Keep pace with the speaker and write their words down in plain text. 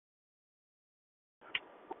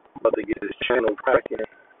about to get this channel cracking.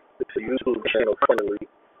 It's a YouTube channel finally.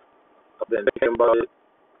 I've been thinking about it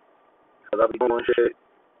because I've been doing shit.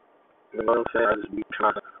 You know what I'm saying? I just be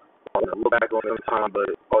trying to look back on some time, but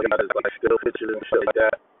all you got is like still pictures and shit like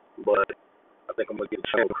that. But I think I'm gonna get the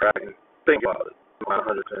channel cracking. Think about it. I'm not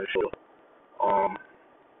 100% sure.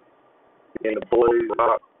 Me and the boys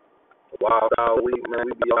rock Wild Out Week, man.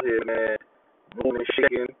 We be out here, man, moving,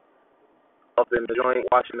 shaking, up in the joint,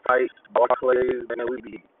 watching fights, bar plays, man. We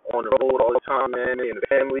be on the road all the time, man. Me and the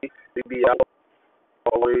family, we be out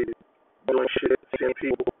always doing shit, seeing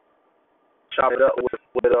people, chop it up with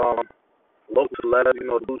local celebs, you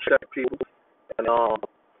know, blue check people, and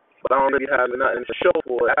but I don't really have nothing to show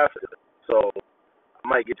for it after, so I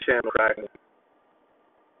might get channel cracking,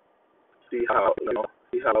 see how it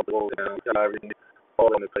goes down, see how everything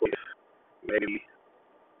fall into place. Maybe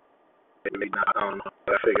not, I don't know.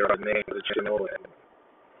 I figure out the name of the channel,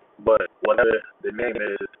 but whatever the name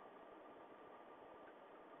is,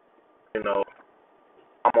 you know,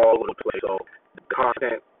 I'm all over the place, so the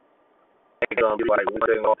content ain't gonna be like one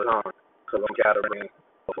thing all the time, because I'm gathering,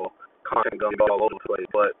 so content gonna be all over the place,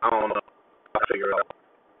 but I don't know. I figure out.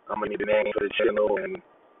 I'm gonna need the name for the channel, and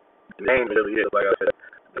the name really is, like I said,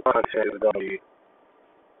 the content is gonna be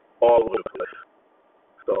all over the place.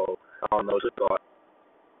 So I don't know, just thought,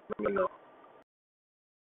 let me know.